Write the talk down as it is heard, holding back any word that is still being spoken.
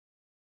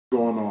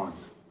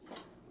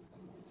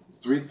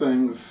Three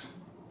things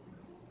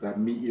that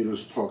meat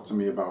eaters talk to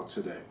me about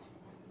today.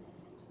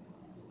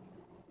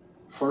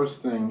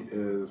 First thing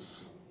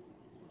is,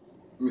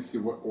 let me see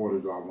what order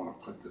do I want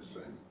to put this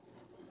in.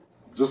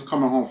 Just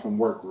coming home from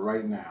work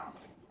right now.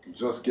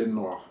 Just getting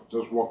off.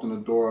 Just walked in the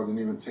door. Didn't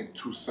even take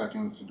 2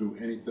 seconds to do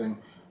anything.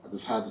 I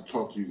just had to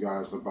talk to you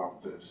guys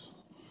about this.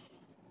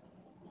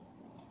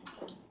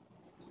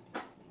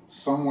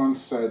 Someone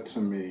said to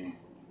me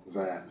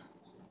that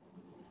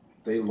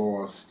they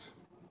lost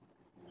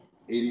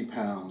 80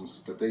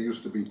 pounds, that they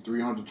used to be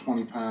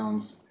 320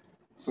 pounds.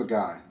 It's a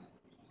guy.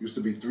 Used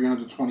to be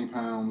 320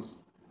 pounds,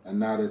 and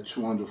now they're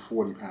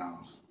 240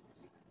 pounds.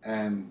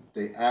 And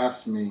they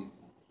asked me,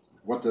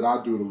 what did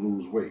I do to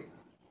lose weight?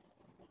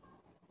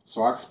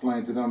 So I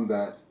explained to them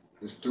that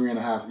it's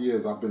 3.5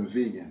 years I've been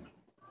vegan.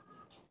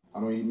 I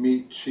don't eat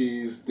meat,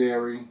 cheese,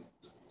 dairy,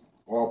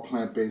 all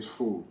plant-based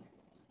food.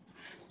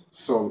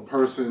 So the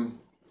person,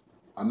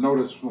 I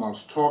noticed when I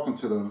was talking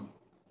to them,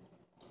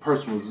 the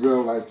person was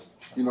real,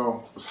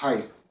 was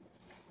hype.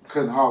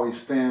 Couldn't hardly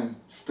stand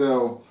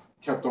still,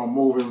 kept on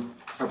moving,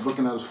 kept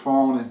looking at his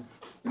phone and,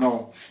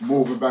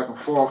 moving back and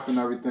forth and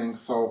everything.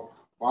 So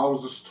while I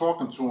was just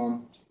talking to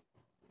him,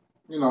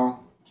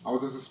 I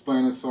was just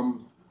explaining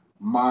some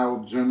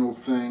mild general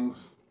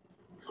things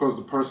because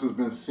the person's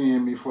been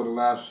seeing me for the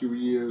last few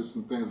years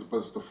and things, but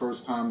it's the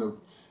first time that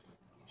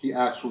he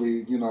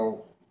actually,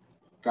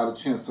 got a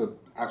chance to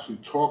actually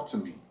talk to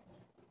me.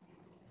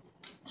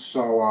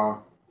 So I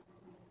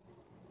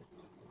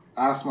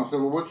asked him, I said,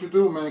 well, what you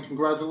do, man?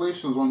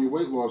 Congratulations on your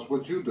weight loss.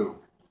 What you do?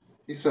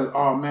 He said,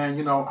 oh man,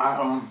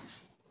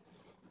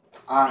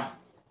 I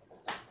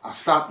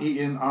stopped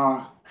eating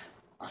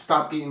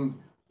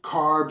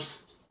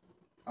carbs.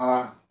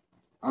 I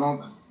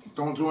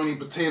don't do any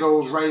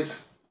potatoes,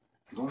 rice,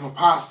 don't do no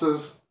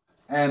pastas,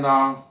 and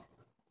I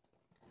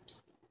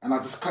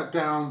just cut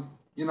down,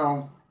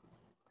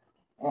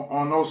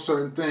 on those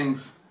certain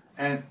things,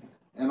 and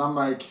I'm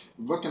like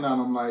looking at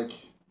him like,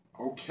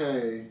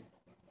 okay,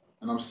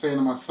 and I'm saying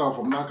to myself,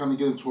 I'm not going to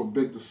get into a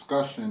big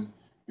discussion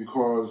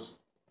because,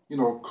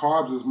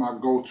 carbs is my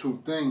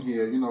go-to thing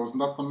here. It's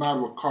nothing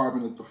matter with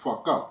carbing it the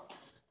fuck up.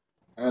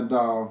 And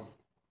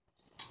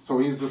so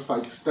he's just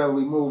like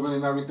steadily moving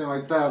and everything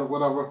like that or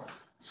whatever.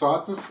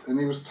 So and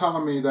he was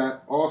telling me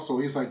that also.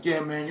 He's like,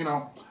 yeah, man,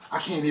 I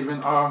can't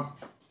even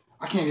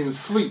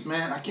sleep,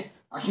 man. I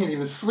can't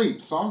even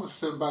sleep. So I'm just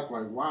sitting back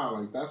like, wow,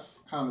 like that's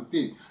kind of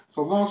deep.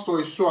 So long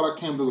story short, I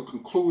came to the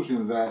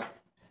conclusion that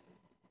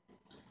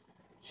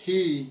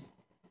he,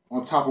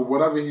 on top of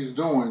whatever he's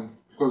doing,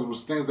 because it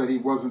was things that he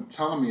wasn't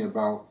telling me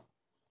about,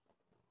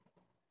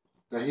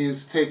 that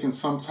he's taking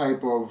some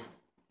type of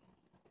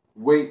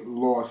weight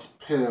loss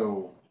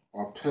pill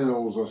or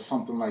pills or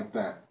something like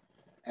that.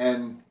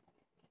 And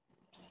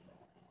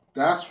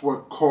that's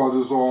what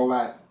causes all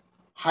that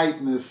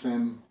hypeness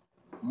and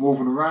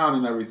moving around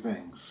and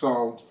everything.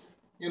 So,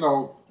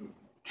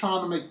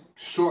 trying to make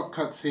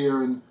shortcuts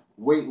here in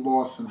weight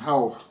loss and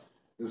health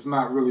is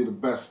not really the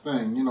best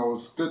thing.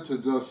 It's good to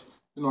just,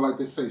 like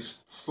they say,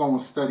 slow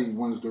and steady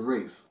wins the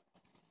race.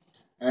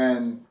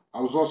 And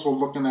I was also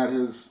looking at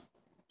his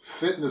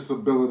fitness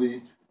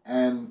ability,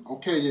 and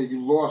okay, yeah,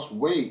 you lost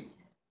weight,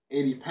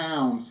 80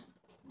 pounds,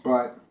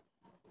 but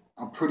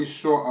I'm pretty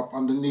sure up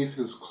underneath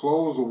his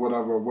clothes or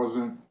whatever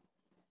wasn't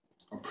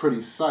a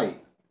pretty sight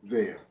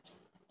there.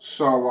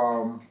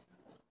 So,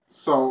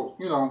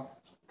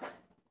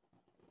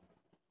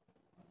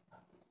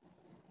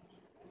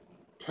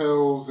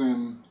 pills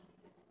and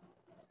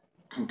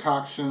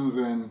concoctions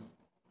and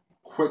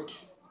quick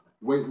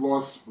weight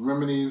loss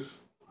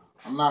remedies,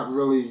 they're not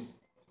really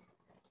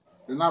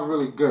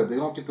good. They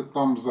don't get the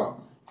thumbs up.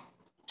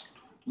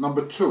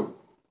 Number two,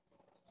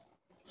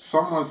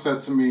 someone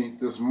said to me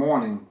this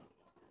morning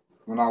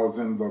when I was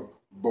in the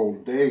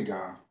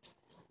bodega,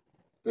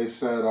 they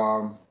said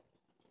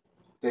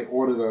they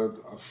ordered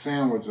a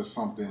sandwich or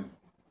something,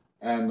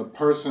 and the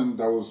person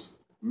that was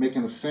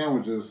making the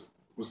sandwiches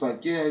was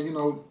like, yeah, you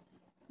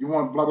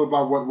want blah, blah,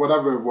 blah,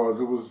 whatever it was.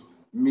 It was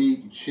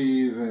meat,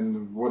 cheese,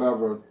 and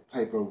whatever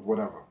type of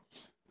whatever.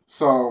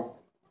 So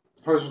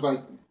the person was like,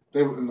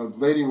 and the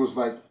lady was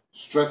like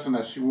stressing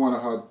that she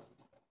wanted her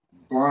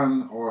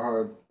bun or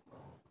her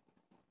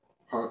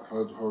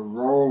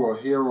roll or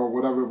hero or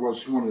whatever it was,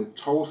 she wanted it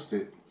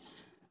toasted.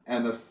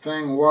 And the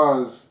thing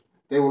was,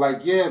 they were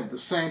like, yeah, the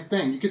same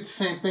thing. You get the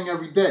same thing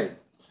every day.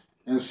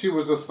 And she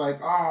was just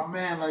like, oh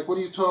man, like, what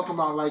are you talking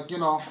about? Like, I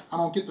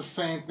don't get the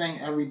same thing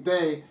every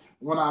day.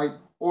 When I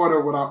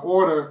order what I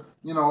order,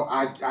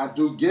 I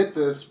do get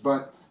this,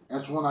 but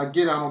that's when I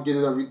get it, I don't get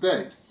it every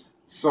day.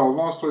 So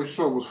long story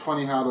short, it was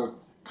funny how the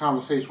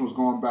conversation was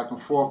going back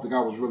and forth. The guy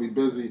was really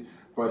busy,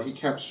 but he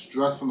kept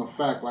stressing the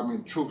fact,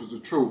 the truth is the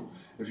truth.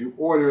 If you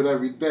order it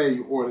every day,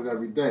 you order it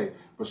every day.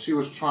 But she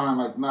was trying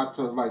not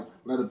to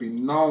let it be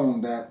known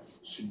that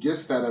she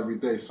gets that every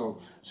day. So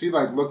she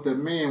looked at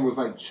me and was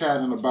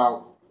chatting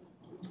about,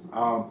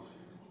 why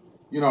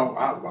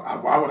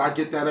would I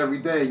get that every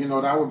day?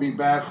 That would be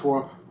bad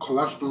for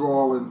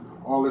cholesterol and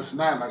all this and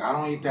that. I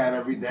don't eat that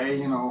every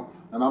day,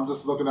 And I'm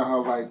just looking at her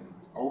like,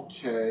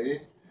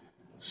 okay.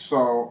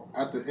 So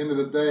at the end of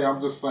the day, I'm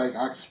just like,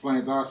 I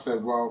explained to her, I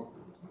said, well,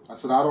 I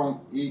said, I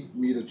don't eat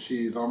meat or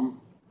cheese. I'm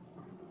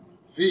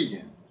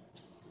vegan.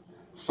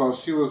 So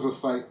she was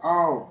just like,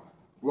 oh,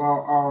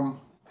 well,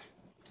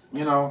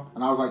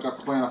 and I was like, I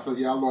explained, I said,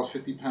 yeah, I lost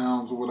 50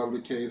 pounds or whatever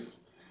the case.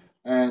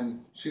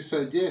 And she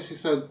said, yeah, she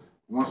said,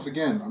 once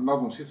again,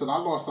 another one. She said, I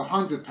lost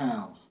 100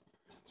 pounds.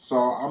 So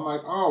I'm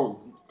like, oh,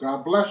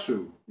 God bless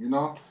you.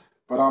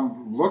 But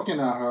I'm looking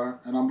at her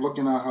and I'm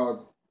looking at her,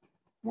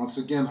 once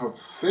again, her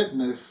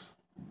fitness,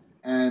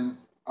 and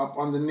up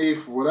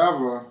underneath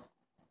whatever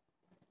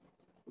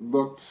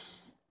looked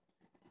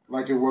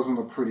like it wasn't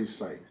a pretty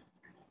sight.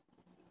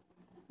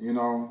 You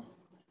know,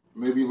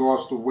 maybe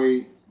lost the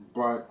weight,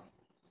 but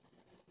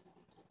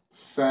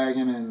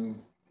sagging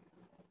and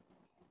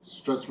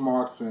stretch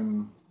marks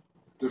and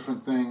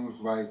different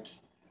things like,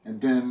 and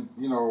then,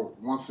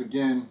 once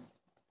again,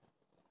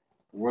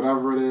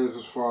 whatever it is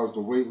as far as the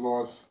weight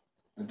loss,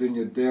 and then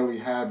your daily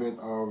habit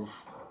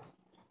of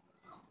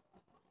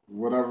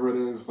whatever it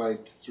is,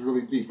 like, it's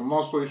really deep. And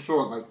long story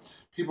short, like,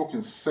 people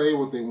can say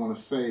what they want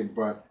to say,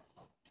 but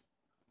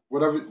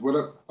whatever,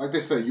 like they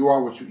say, you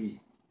are what you eat.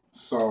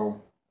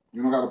 So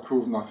you don't got to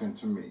prove nothing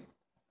to me.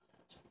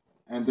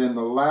 And then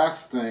the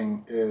last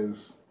thing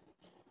is,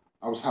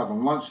 I was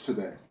having lunch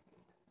today.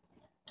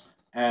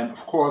 And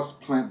of course,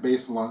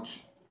 plant-based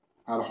lunch.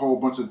 I had a whole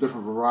bunch of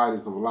different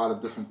varieties of a lot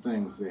of different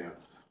things there.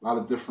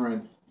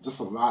 Just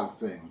a lot of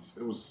things.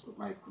 It was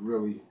like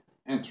really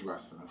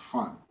interesting and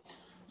fun.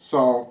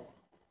 So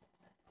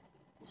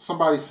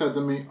somebody said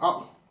to me,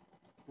 oh,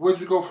 where'd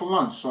you go for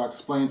lunch? So I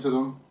explained to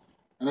them.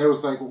 And they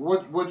was like,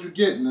 what'd you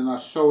get? And then I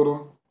showed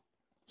them.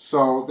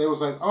 So they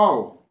was like,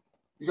 oh,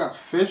 you got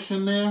fish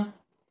in there?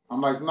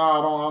 I'm like, nah,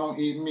 I don't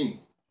eat meat.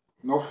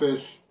 No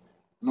fish,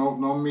 no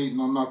meat,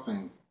 no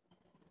nothing.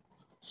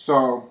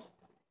 So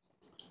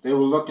they were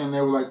looking,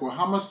 they were like, well,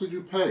 how much did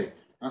you pay?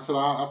 I said,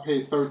 I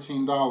paid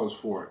 $13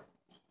 for it.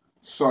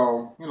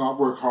 So, I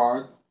work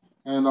hard.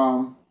 And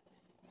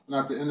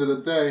at the end of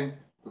the day,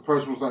 the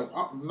person was like,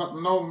 oh,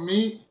 no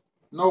meat,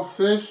 no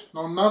fish,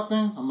 no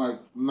nothing. I'm like,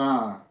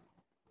 nah,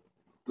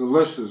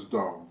 delicious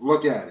though.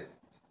 Look at it.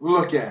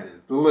 Look at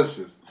it.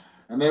 Delicious.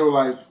 And they were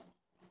like,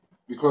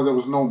 because there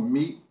was no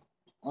meat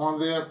on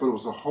there, but it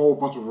was a whole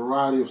bunch of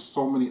variety of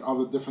so many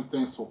other different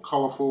things, so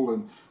colorful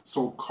and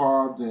so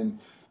carved and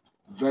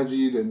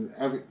veggied and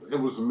it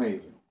was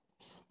amazing.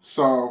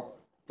 So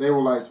they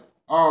were like,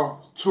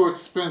 oh, too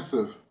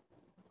expensive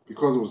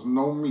because there was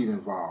no meat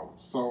involved.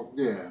 So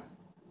yeah.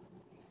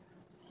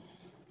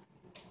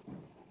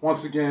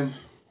 Once again,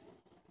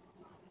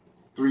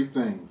 3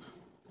 things.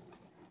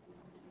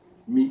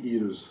 Meat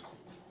eaters.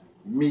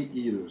 Meat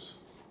eaters.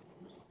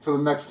 Till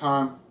the next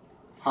time,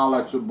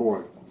 holla at your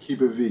boy.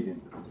 Keep it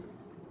vegan.